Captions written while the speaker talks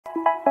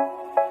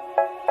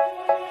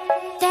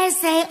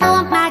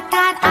oh my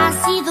God, I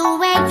see the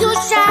way you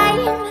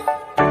shine.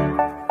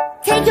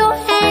 Take your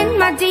hand,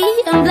 my dear,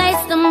 and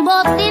place them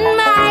both in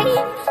mine.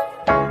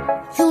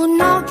 You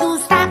know you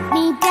stopped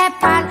me dead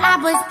while I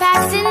was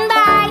passing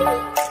by.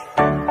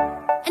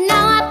 And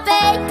now I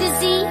beg to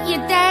see you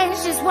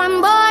dance just one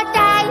more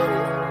time.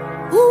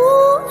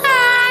 Ooh,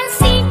 I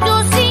see you,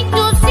 see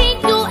you, see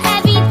you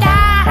every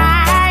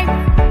time.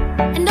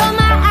 And oh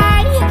my,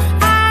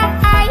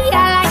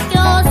 I like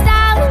your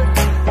style.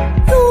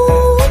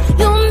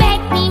 You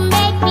make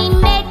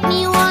me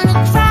wanna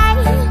cry.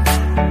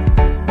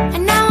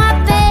 And now I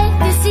beg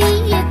to see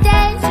you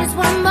dance just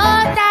one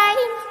more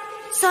time.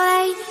 So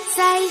they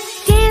say,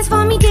 dance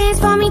for me, dance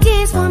for me,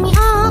 dance for me, oh,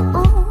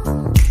 oh.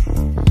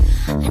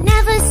 I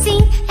never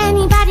seen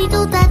anybody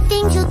do the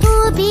things you do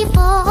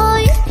before.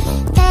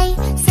 They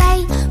say,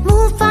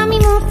 move for me,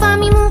 move for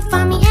me, move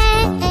for me,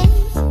 eh, eh.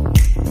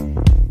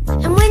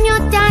 And when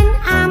you're done,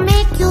 I'll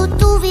make you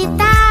do it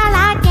all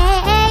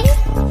again.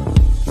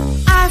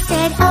 I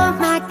said, oh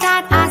my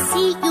God, I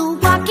see you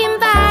walking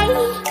by.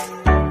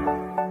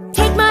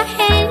 Take my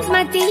hands,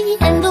 my dear,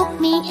 and look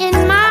me in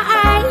my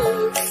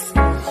eyes.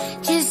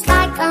 Just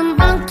like a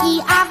monkey,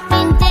 I've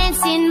been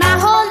dancing my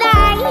whole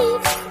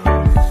life.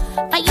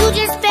 But you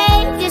just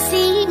beg to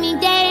see me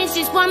dance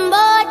just one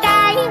more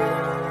time.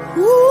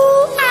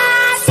 Ooh,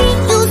 I see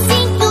you,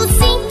 see you,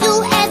 see you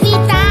every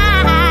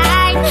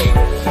time.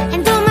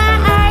 And oh my,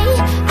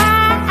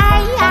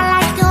 I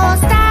like your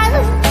style.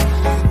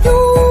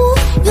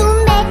 You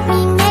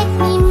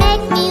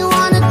make me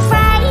wanna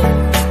cry.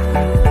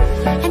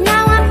 And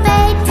now I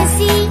beg to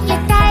see you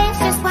dance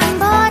just one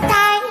more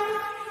time.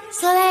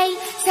 So they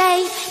say,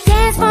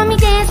 dance for me,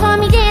 dance for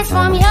me, dance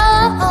for me, oh,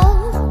 oh.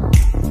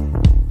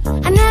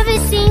 I never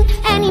seen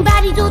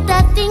anybody do the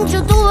things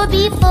you do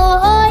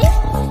before.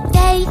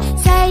 They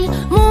say,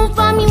 move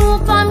for me,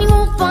 move for me,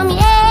 move for me,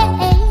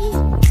 eh, eh.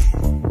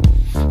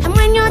 And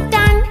when you're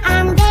done,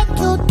 I'll make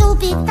you do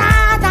it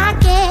all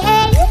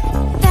again.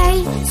 They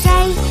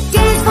say,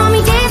 dance for me,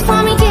 dance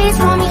for me, dance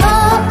for me, oh,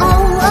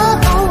 oh, oh,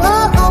 oh,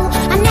 oh, oh.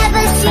 I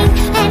never seen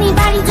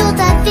anybody do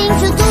the things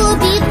you do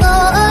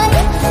before.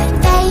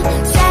 They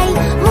say,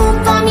 move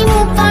for me,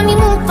 move for me,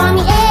 move for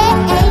me, eh,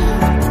 eh.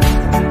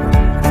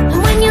 And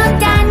when you're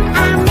done,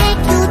 I'll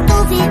make you do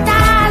it all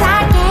again.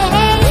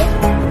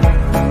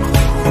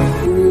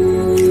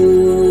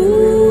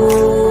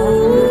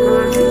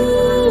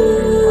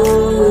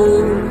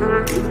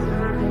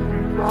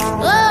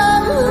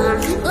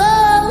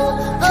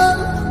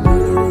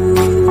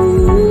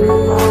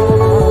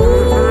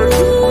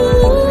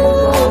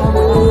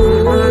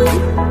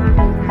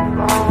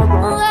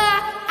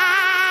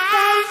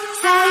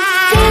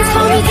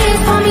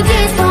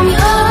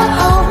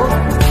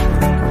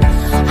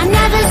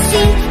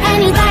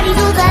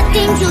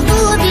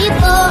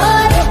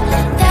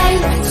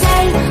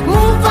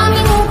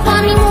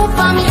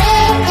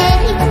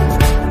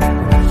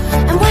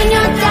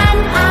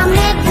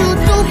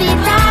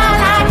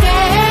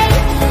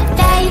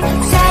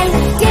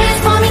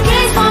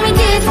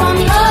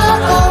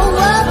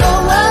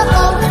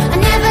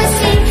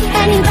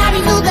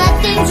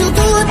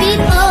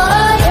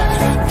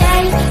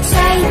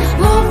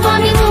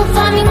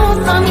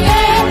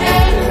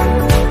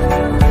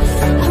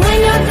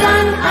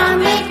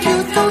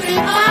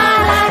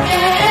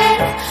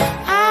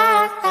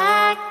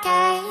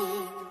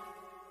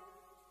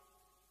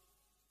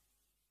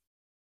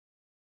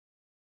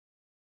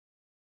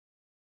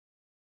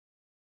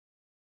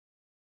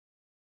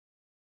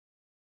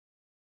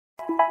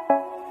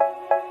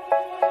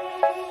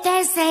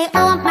 They say,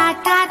 oh my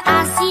God, I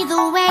see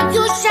the way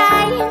you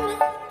shine.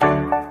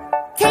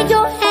 Take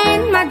your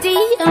hand, my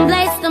dear, and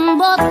place them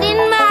both in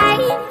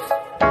mine.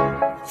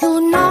 You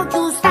know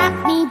you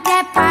stopped me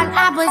dead while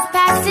I was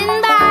passing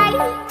by.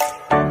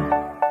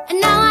 And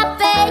now I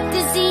beg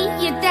to see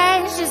you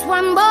dance just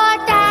one more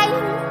time.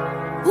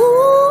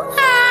 Ooh,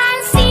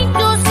 I see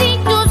you, see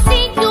you,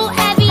 see you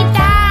every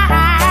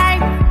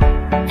time.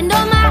 And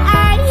oh my,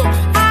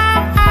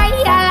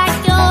 I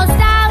like your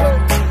style.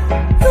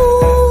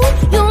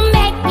 You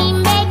make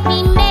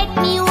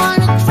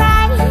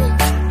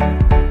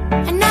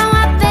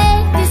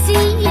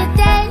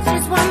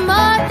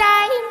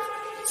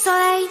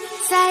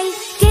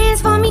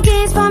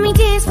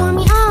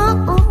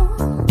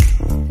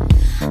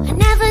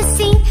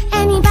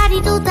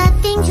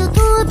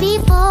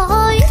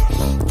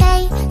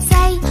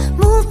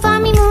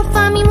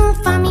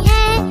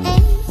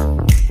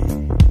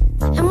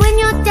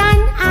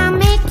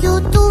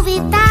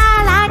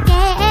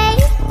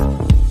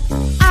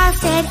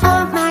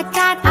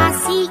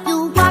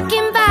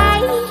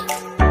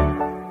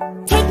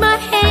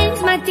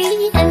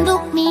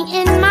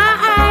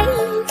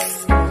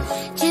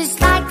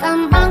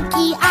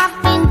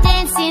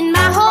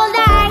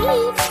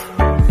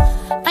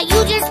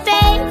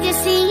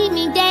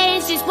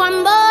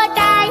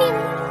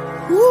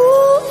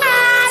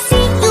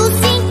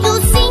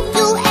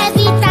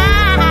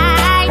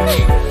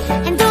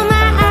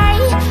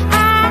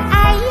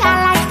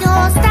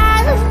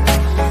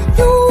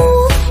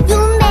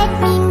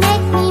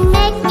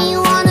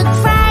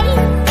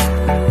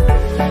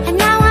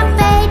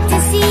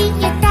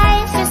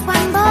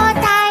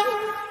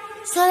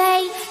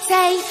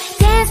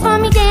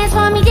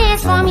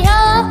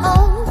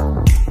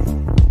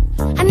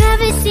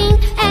never seen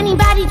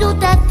anybody do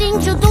the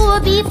things you do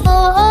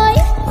before.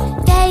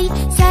 They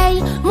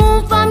say,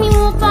 move for me,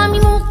 move for me,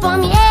 move for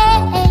me,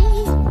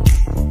 hey.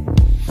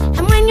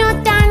 And when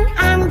you're done,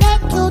 I'm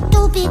back you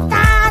to be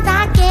that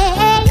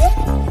again.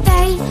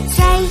 They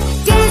say,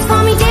 dance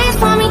for me, dance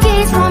for me,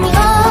 dance for me,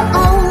 oh,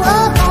 oh,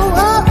 oh, oh,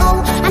 oh, oh.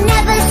 I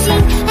never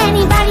seen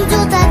anybody do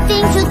the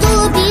things you do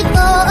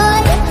before.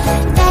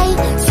 They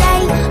say,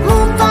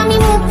 move for me,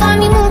 move for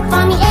me, move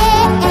for me, hey.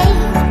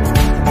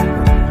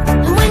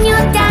 And when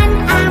you're done,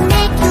 I'll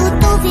make you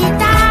do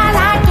it all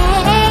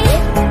again.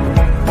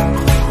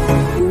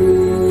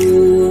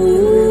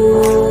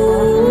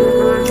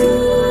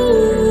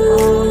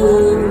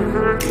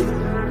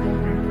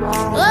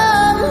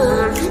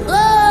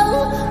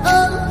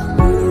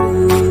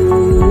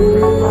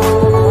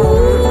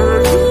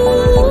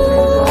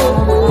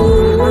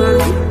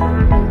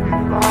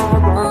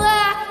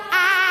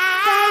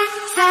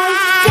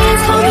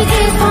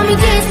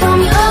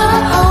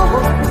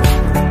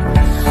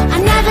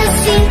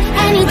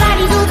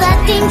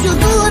 You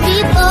do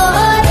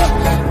before.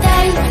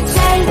 They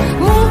say,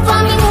 move for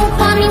me, move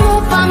for me,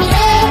 move for me,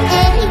 hey,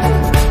 hey.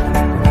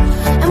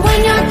 And when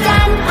you're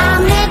done,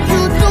 I'll make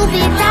you do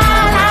it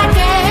all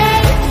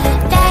again.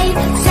 They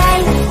say,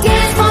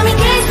 dance for me,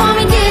 dance for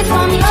me, dance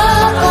for me, oh,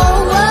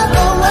 oh, oh,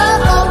 oh,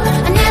 oh, oh.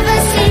 I never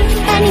seen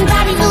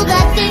anybody do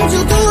the things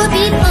you do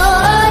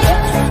before.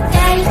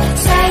 They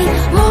say,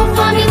 move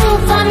for me,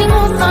 move for me,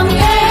 move for me,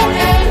 hey,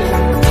 hey.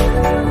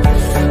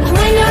 And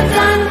when you're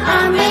done,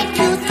 I'll make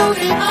you do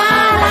it all.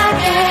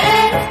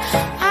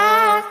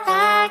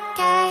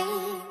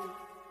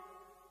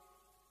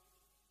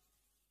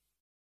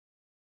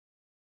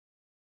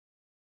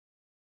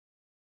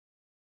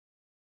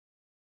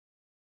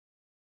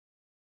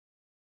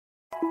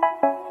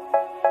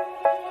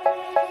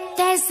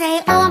 They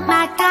say, oh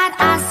my God,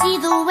 I see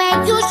the way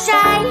you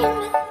shine.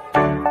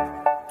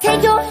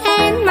 Take your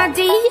hand, my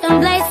dear,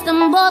 and place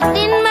them both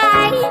in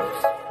mine.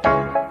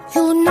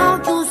 You know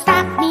you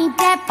stopped me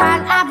dead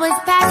while I was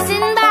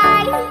passing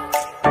by.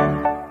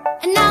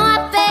 And now I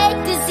beg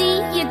to see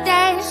you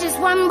dance just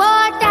one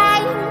more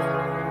time.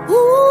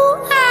 Ooh,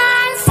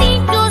 I see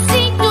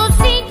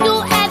you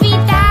every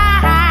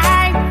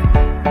time.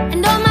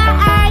 And oh my,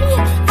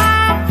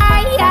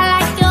 I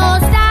like your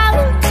style.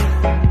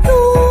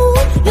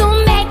 You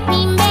make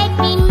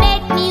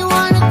me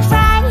wanna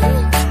try.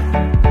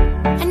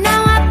 And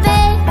now I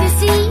beg to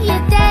see you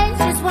dance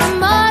just one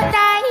more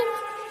time.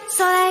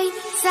 So they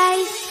say,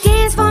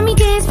 dance for me,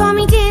 dance for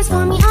me, dance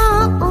for me,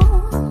 oh,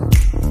 oh.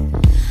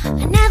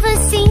 I never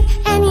seen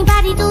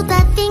anybody do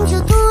the things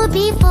you do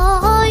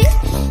before.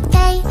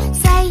 They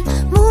say,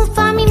 move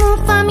for me,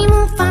 move for me,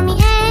 move for me,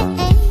 hey,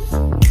 hey.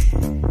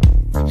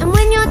 And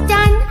when you're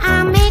done,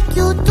 I'll make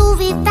you do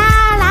it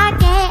all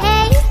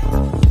again.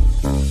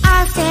 I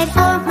said,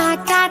 oh my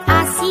God,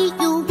 I see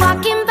you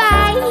walking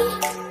by.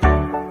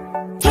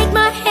 Take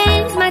my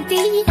hands, my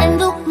dear, and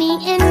look me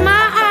in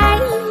my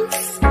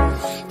eyes.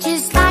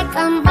 Just like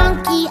a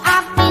monkey,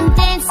 I've been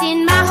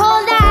dancing my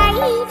whole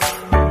life.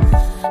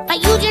 But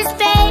you just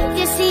beg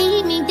to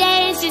see me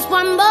dance just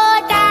one more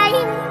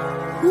time.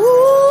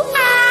 Ooh,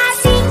 I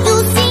see you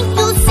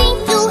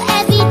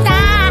every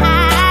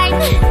time.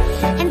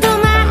 And oh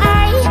my,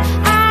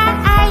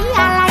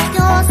 I like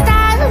your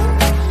style.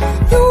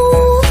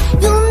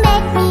 You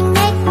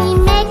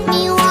make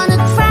me wanna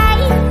try.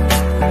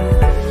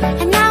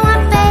 And now I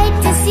beg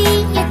to see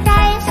you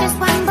dance just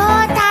one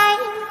more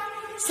time.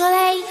 So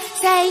they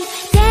say,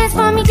 dance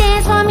for me,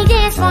 dance for me,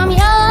 dance for me,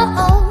 oh,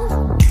 oh.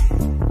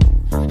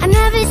 I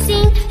never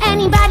seen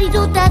anybody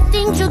do the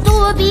things you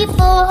do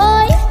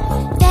before.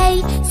 They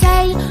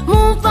say,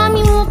 move for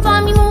me, move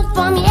for me, move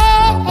for me,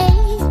 hey, hey.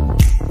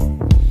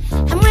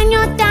 And when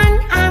you're done,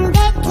 I'm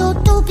back you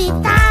to be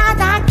that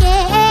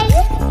again.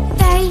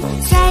 They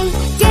say,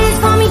 dance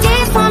for me,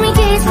 dance for me,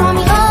 dance for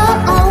me, oh,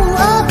 oh,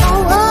 oh,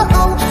 oh, oh,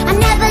 oh. I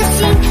never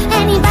seen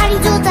anybody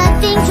do the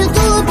things you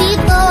do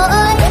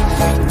before.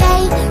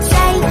 They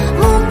say,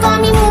 move for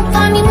me, move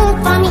for me, move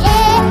for me,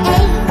 hey,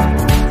 hey.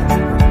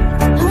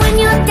 And when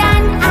you're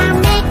done, I'll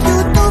make you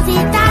do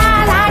it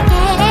all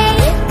again.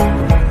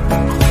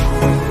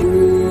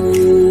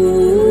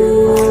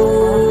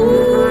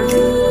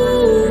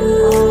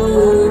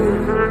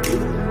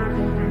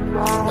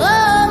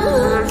 Oh.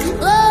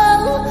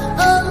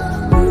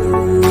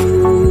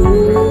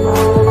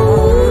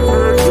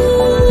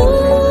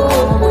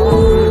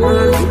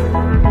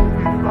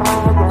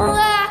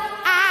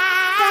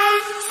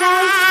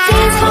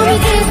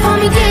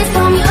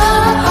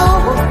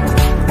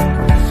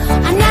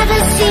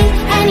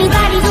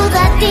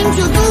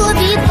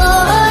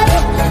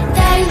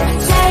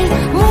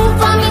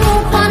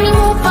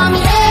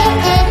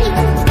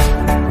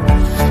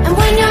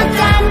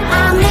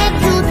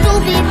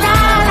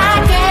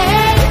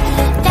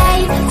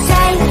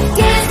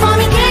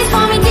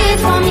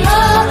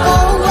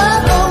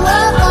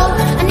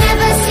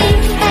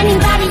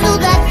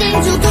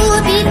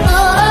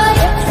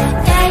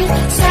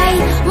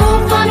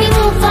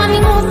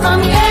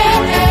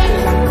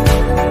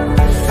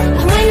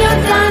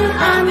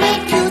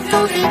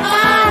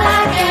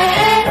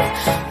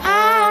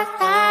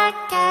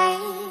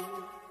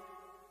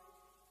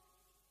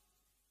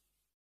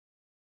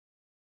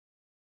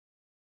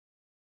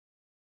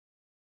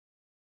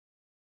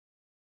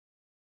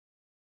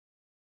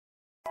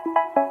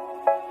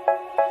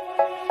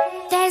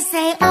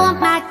 say, oh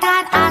my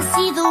God, I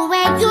see the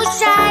way you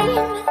shine.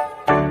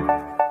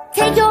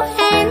 Take your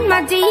hand,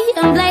 my dear,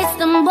 and place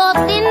them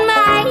both in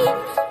mine.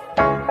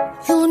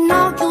 You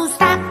know you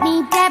stopped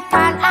me dead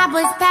while I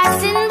was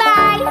passing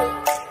by.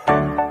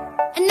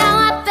 And now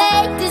I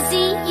beg to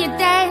see you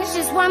dance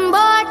just one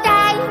more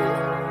time.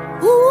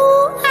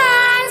 Ooh,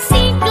 I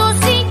see you,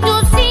 see you,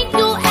 see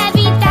you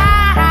every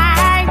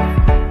time.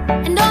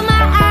 And oh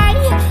my, I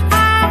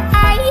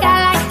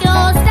like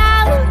your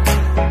style.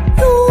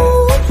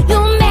 You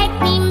make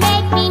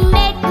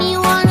me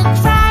wanna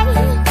cry.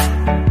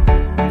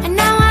 And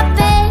now I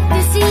beg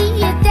to see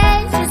you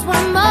dance just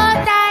one more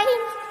time.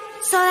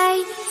 So they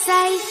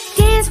say,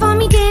 dance for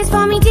me, dance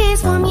for me,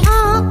 dance for me, oh,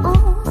 oh.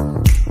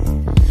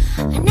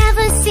 I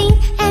never seen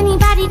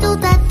anybody do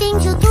the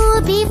things you do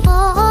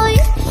before.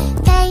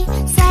 They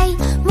say,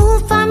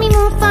 move for me,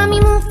 move for me,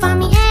 move for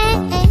me,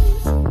 eh, eh.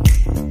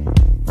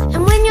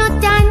 And when you're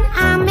done,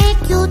 I'll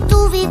make you do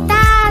it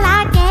all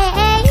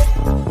again.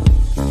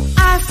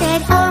 I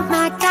said, oh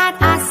my God,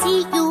 I see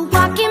you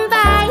walking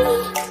by.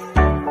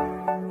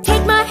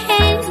 Take my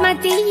hands, my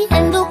dear,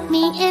 and look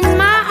me in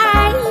my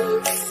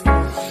eyes.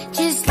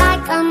 Just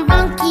like a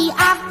monkey,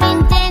 I've been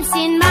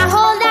dancing my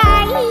whole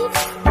life.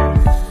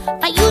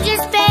 But you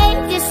just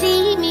beg to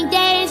see me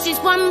dance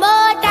just one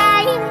more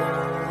time.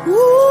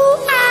 Ooh,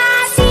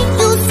 I see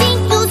you, see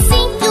you,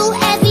 see you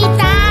every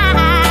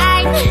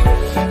time.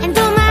 And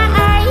oh my,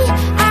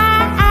 I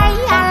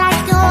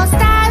like your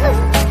style.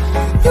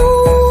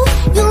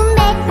 You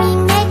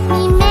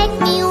make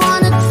me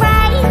wanna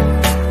cry.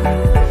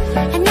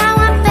 And now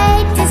I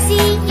beg to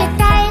see you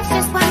dance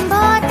just one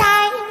more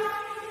time.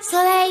 So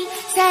they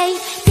say,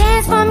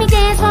 dance for me,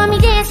 dance for me,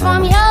 dance for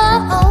me, oh,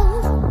 oh.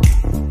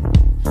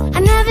 I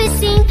never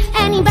seen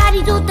anybody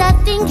do the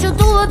things you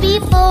do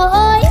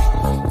before.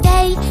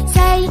 They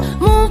say,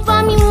 move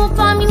for me, move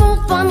for me,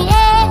 move for me,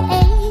 eh,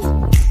 eh.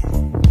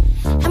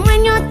 And when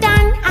you're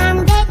done, I'll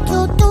make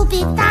you do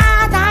it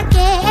all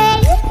again.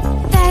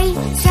 They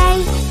say,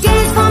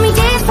 dance for me,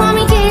 dance for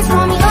me, dance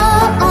for me, oh,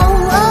 oh,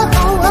 oh,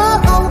 oh, oh,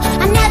 oh.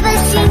 I never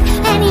seen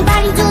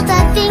anybody do the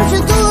things you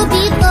do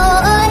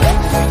before.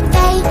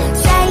 They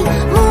say,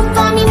 move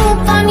for me, move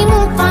for me,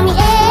 move for me,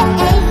 eh,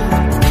 eh.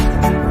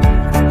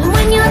 And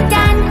when you're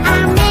done,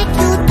 I'll make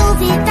you do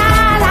it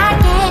all again.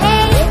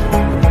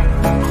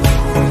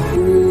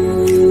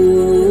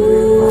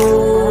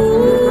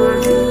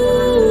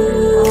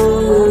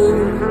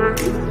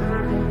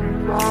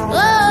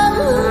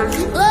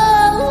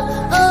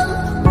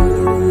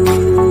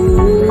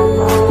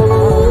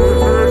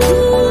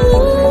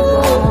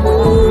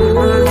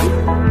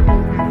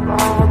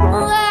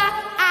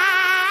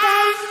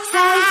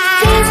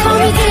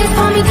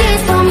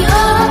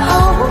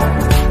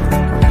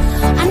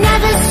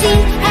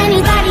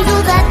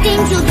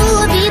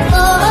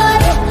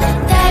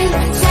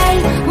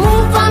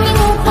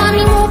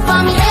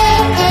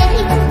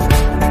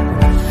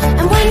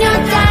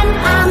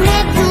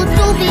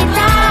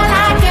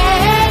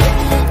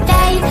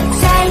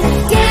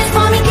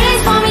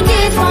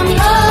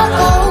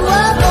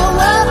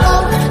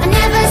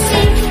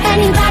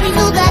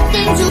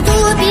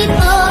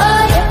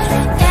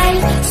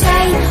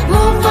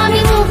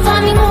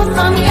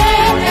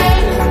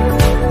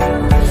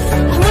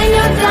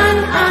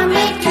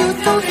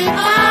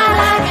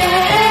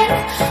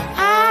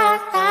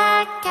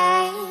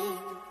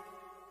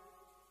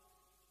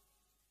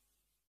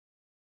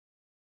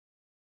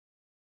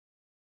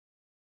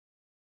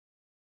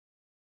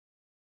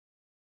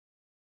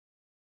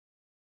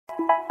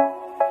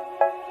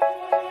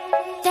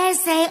 They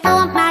say,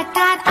 oh my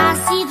God, I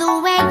see the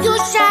way you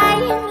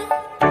shine.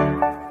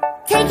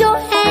 Take your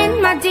hand,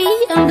 my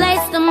dear, and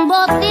place them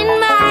both in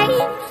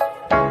mine.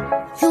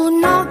 You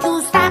know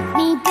you stopped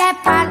me dead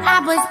while I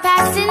was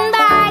passing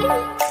by.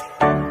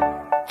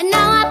 And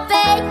now I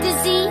beg to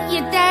see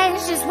you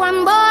dance just one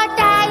more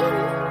time.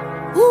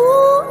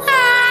 Ooh,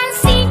 I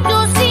see you,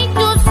 see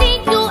you, see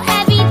you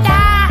every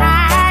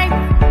time.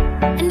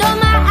 And oh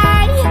my,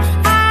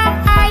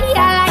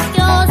 I like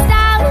your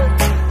style.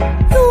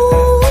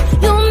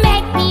 You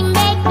make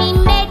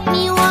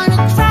me wanna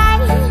cry.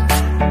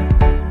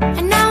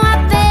 And now I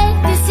beg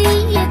to see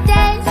you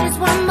dance just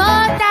one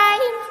more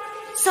time.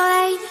 So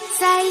they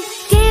say,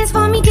 dance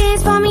for me,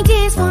 dance for me,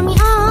 dance for me,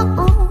 oh,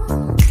 oh.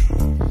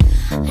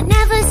 I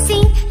never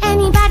seen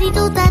anybody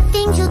do the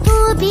things you do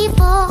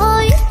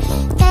before.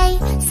 They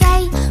say,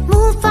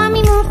 move for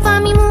me, move for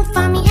me, move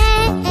for me,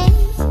 eh, eh.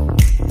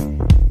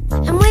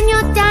 And when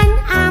you're done,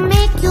 I'll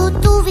make you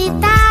do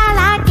it all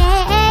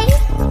again.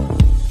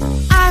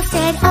 I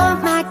said, oh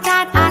my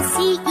God, I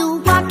see you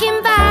walking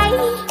by.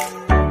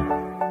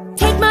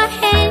 Take my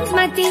hands,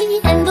 my dear,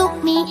 and look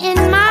me in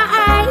my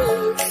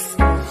eyes.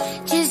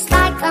 Just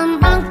like a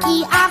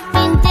monkey, I've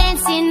been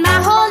dancing my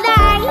whole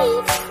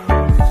life.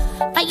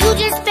 But you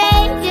just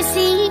beg to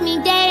see me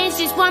dance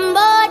just one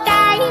more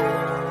time.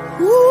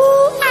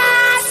 Ooh,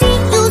 I see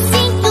you,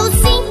 see you,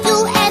 see you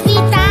every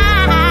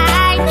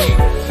time.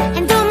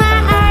 And oh my,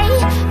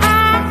 I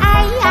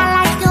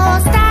like your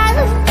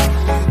style.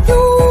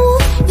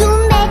 You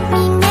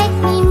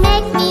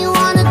make me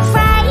wanna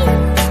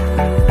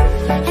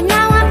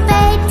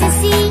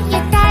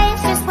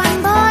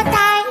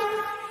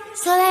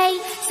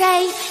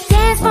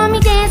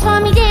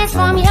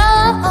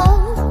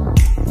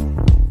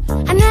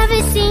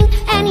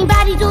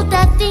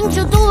things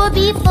you do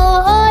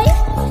before.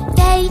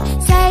 They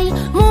say,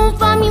 move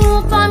for me,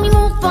 move for me,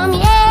 move for me,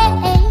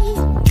 hey.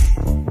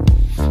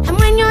 And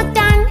when you're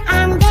done,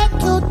 I'm back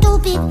to do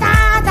it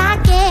that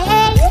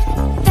again.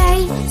 They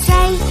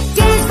say,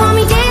 dance for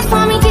me, dance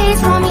for me,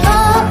 dance for me, oh,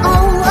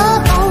 oh,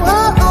 oh, oh,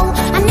 oh, oh.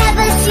 I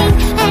never seen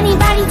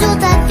anybody do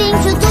the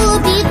things you do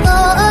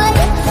before.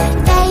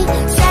 They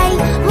say,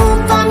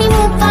 move for me,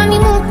 move for me,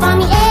 move for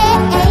me,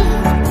 hey.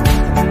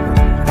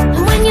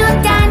 And when you're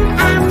done,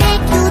 I'll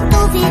make you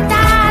do it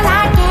all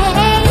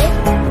again.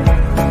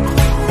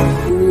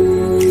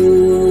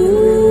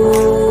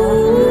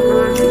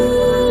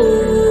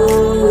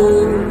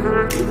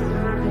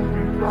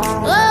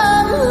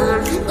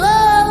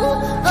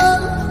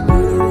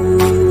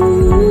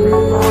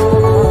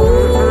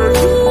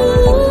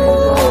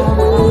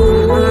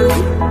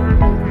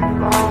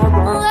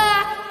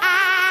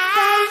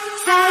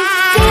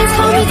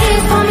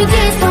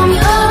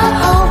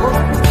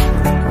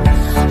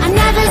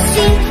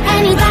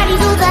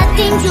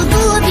 You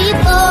do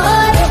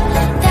before.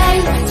 They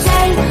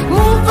say,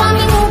 move for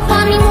me, move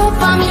for me, move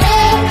for me,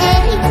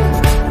 hey.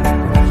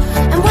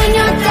 And when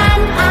you're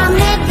done, I'll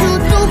make you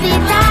do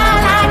it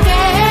all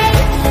again.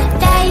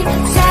 They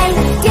say,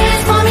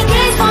 dance for me,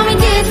 dance for me,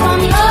 dance for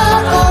me, oh,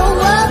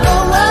 oh, oh,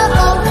 oh, oh,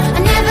 oh. I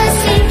never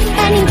seen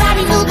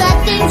anybody do the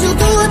things you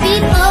do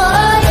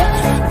before.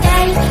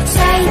 They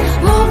say,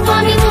 move for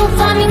me, move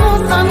for me,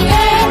 move for me,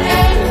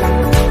 hey.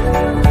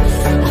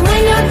 And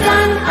when you're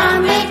done,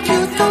 I'll make you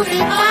do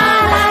it all.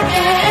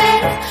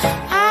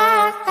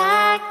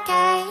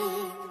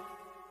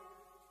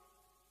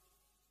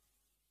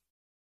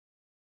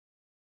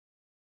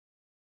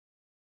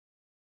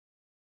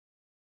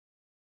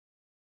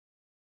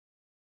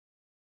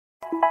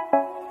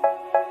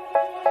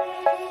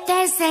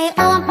 They say,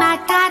 oh my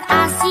God,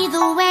 I see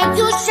the way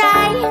you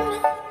shine.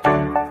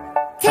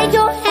 Take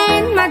your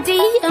hand, my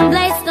dear, and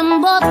place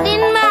them both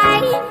in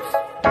mine.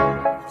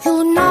 You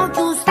know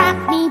you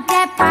stopped me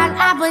dead while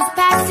I was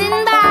passing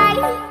by.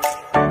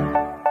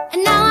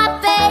 And now I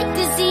beg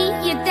to see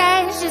you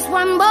dance just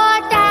one more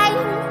time.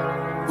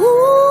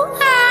 Ooh,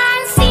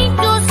 I see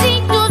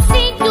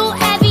you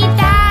every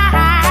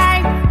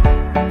time.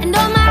 And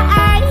oh my,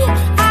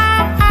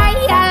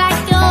 I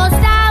like your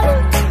style.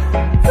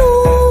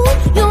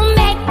 You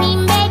make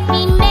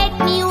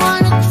me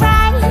wanna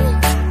try.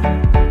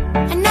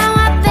 And now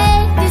I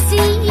beg to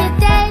see you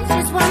dance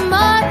just one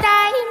more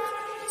time.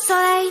 So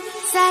they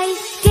say,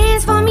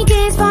 dance for me,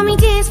 dance for me,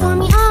 dance for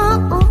me,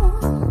 oh,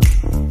 oh.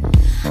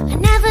 I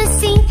never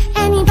seen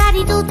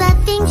anybody do the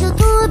things you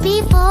do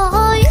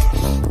before.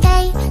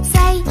 They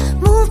say,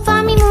 move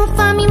for me, move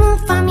for me,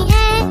 move for me,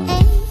 hey,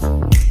 hey.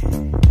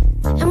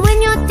 And when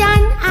you're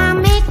done, I'll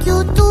make you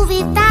do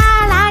it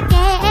all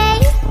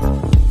again.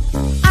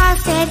 I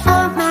said,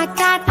 oh my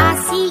God, I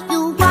see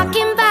you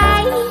walking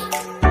by.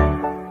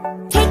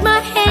 Take my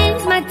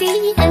hands, my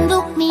dear, and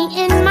look me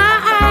in my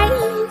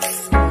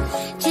eyes.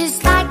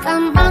 Just like a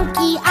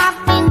monkey, I've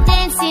been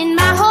dancing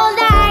my whole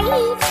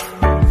life.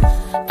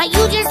 But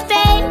you just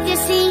beg to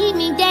see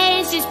me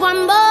dance just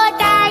one more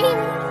time.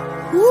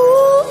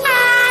 Ooh,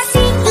 I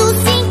see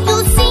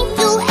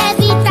you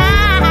every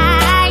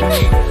time.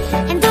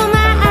 And oh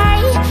my,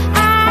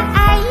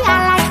 I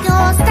like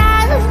your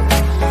style.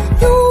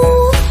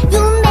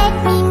 You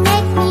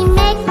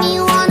make me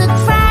wanna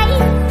try.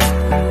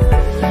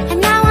 And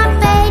now I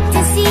beg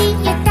to see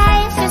you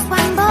dance just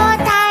one more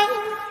time.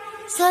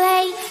 So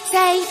they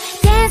say,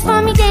 dance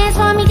for me, dance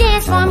for me,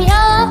 dance for me,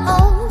 oh,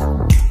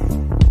 oh.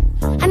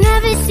 I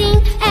never seen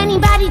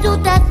anybody do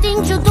the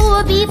things you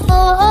do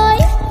before.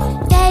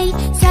 They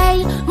say,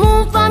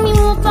 move for me,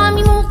 move for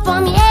me, move for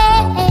me,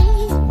 hey.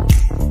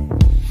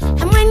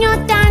 And when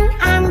you're done,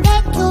 I'm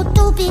back to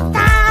do it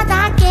that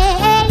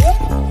again.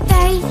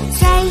 They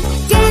say,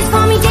 dance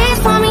for me, dance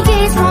for me,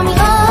 dance for me,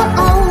 oh,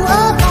 oh,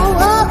 oh,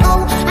 oh, oh,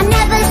 oh. I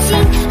never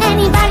seen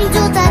anybody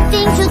do the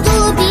things you do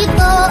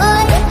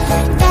before.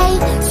 They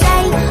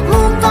say,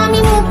 move for me,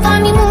 move for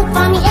me, move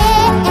for me,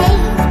 hey.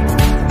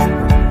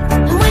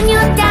 And when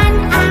you're done,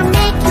 I'll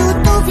make you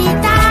do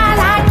it all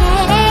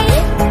again.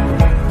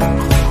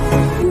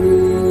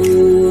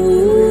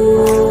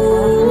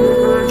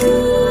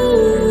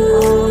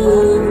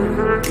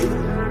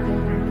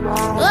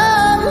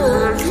 Oh.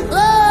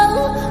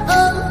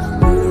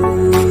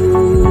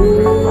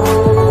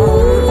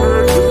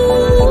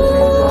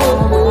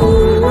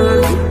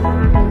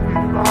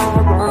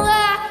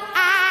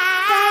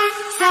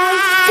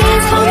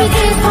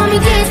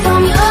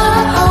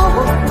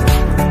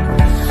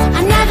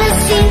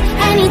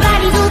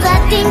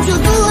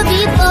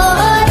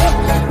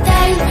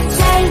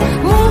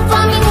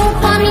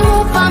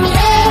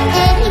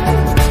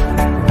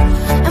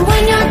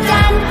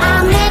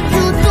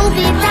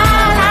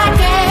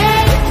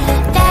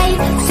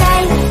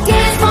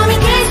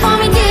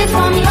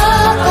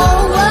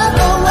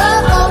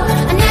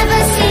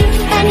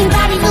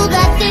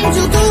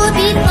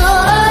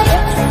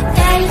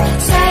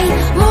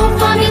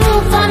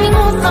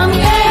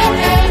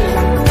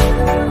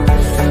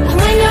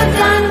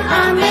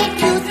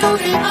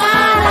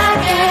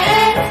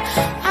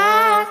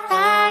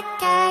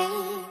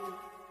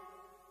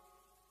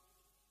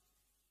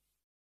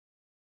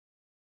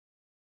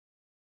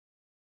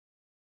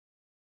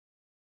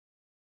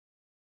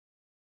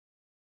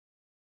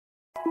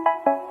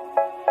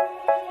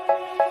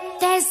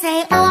 They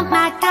say, oh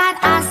my God,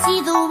 I see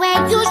the way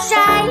you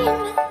shine.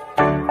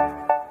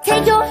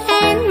 Take your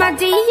hand, my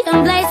dear,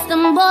 and place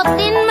them both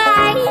in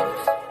mine.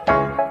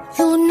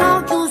 You know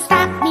you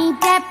stopped me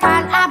dead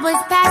while I was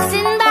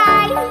passing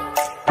by.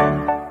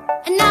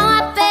 And now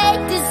I beg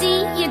to see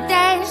you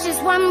dance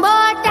just one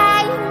more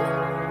time.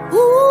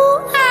 Ooh,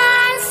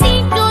 I see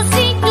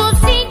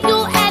you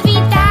every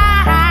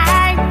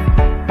time.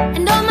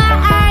 And oh my,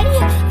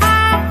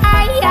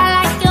 I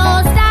like your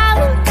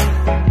style.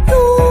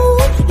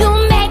 You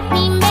make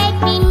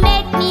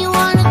me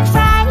wanna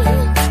cry.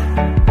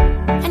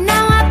 And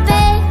now I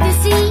beg to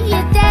see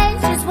you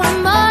dance just one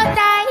more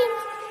time.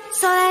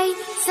 So they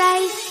say,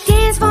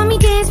 dance for me,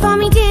 dance for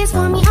me, dance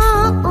for me, oh,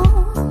 oh.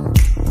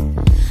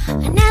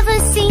 I never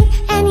seen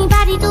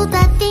anybody do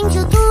the things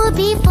you do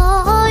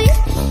before.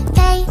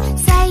 They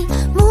say,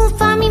 move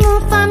for me,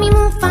 move for me,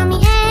 move for me,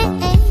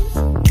 eh, eh.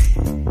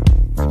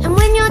 And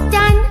when you're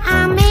done,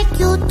 I'll make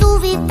you do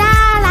it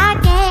all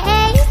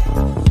again.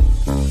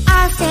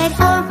 I said,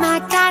 oh my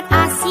God,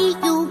 I see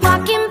you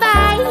walking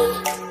by.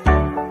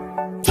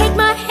 Take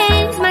my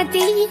hands, my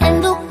dear,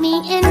 and look me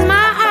in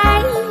my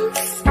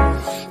eyes.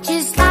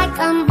 Just like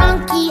a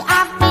monkey,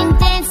 I've been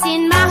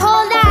dancing my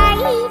whole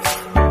life.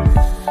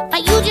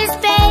 But you just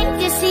beg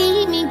to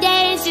see me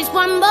dance just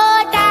one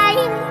more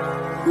time.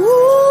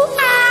 Ooh,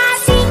 I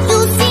see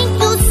you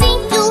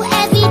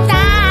every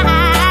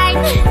time.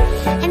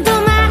 And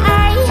oh my,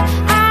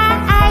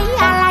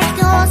 I like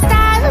your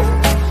style.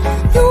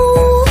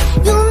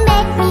 You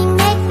make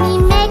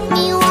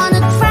me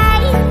wanna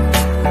cry.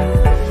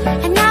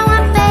 And now I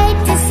beg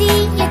to see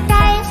you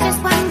dance just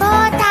one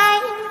more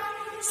time.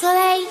 So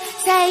they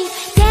say,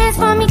 dance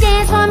for me,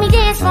 dance for me,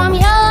 dance for me,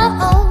 oh,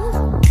 oh.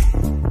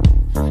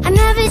 I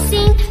never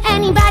seen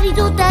anybody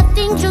do the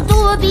things you do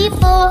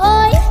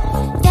before.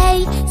 They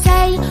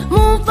say,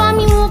 move for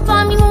me, move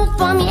for me, move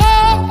for me,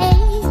 eh, eh.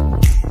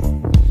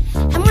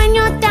 And when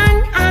you're done,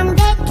 I'll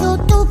make you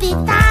do it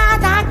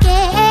all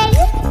again.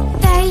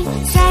 They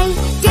say,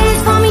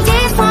 dance for me,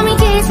 dance for me,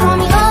 dance for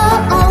me, oh,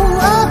 oh,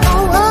 oh,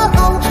 oh, oh,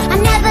 oh. I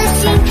never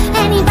seen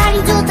anybody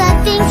do the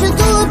things you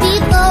do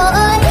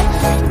before.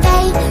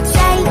 They say,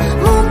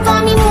 move for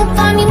me, move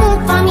for me,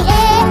 move for me,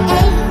 eh,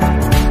 eh.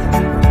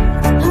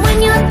 And when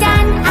you're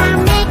done, I'll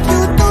make you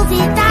do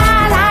it all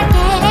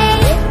again.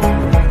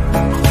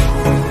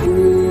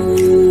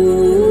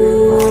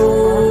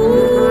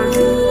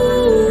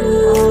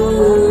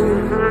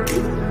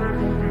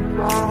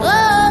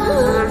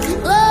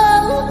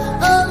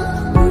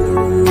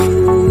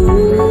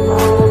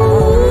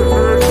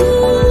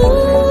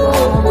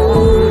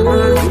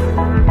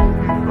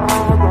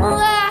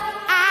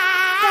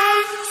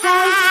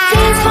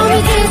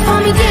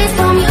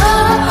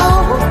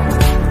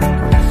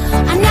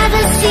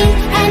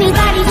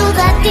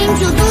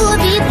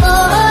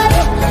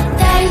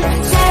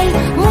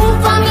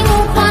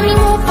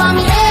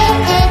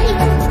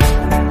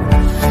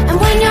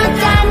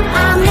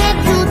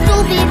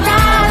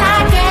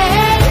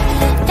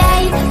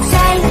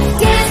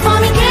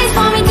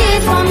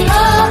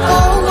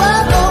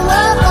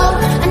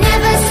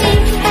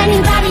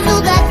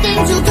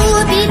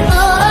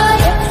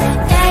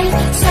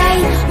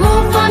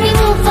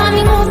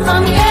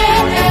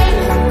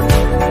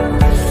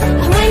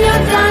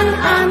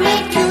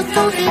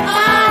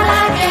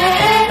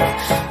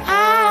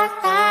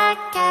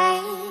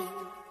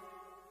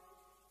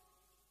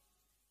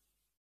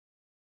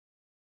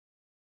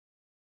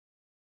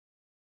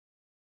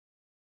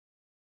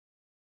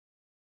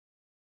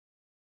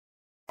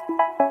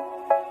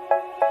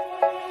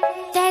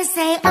 They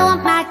say, oh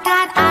my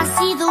God, I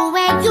see the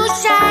way you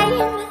shine.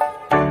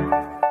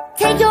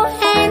 Take your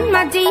hand,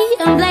 my dear,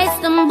 and place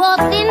them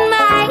both in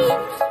mine.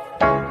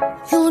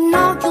 You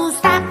know you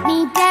stopped me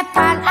dead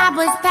while I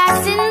was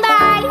passing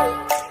by.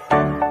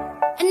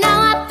 And now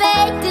I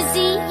beg to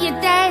see you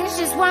dance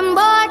just one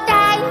more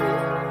time.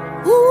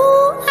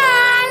 Ooh,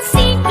 I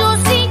see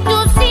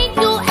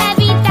you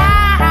every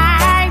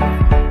time.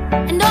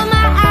 And oh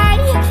my,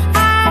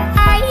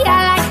 I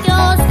like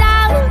your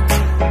style.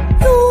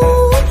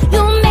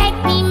 You make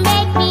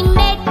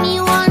me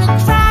wanna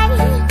cry.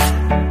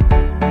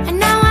 And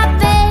now I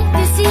beg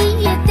to see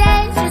you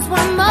dance just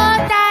one more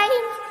time.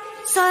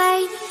 So they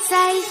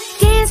say,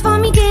 dance for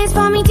me, dance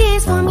for me,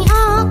 dance for me,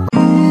 oh.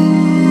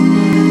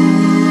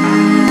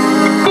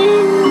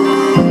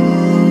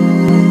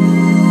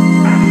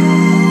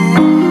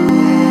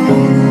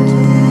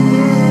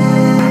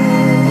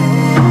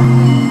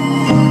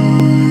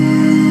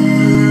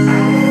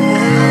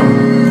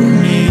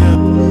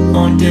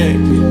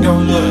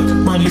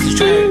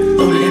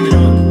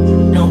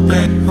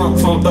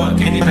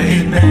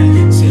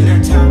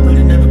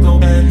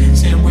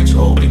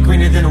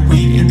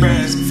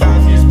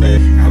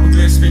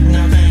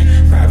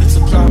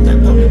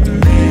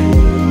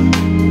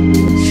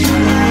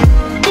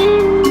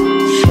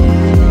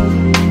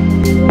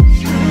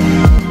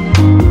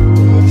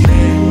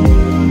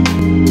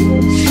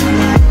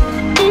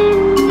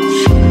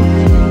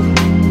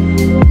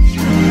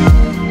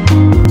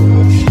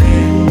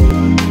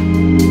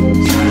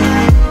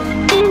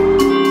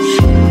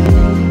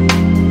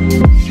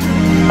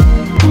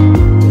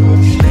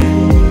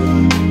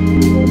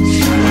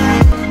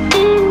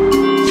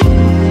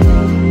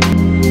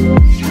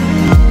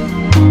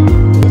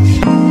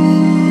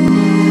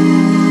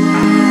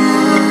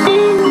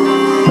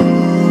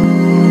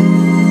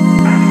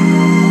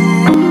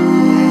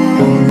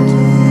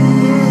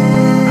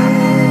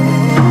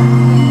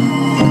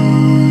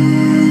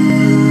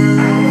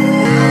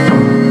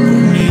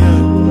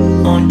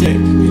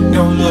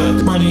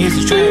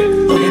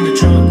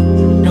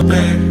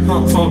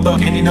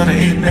 괜히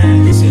너를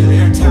잊네.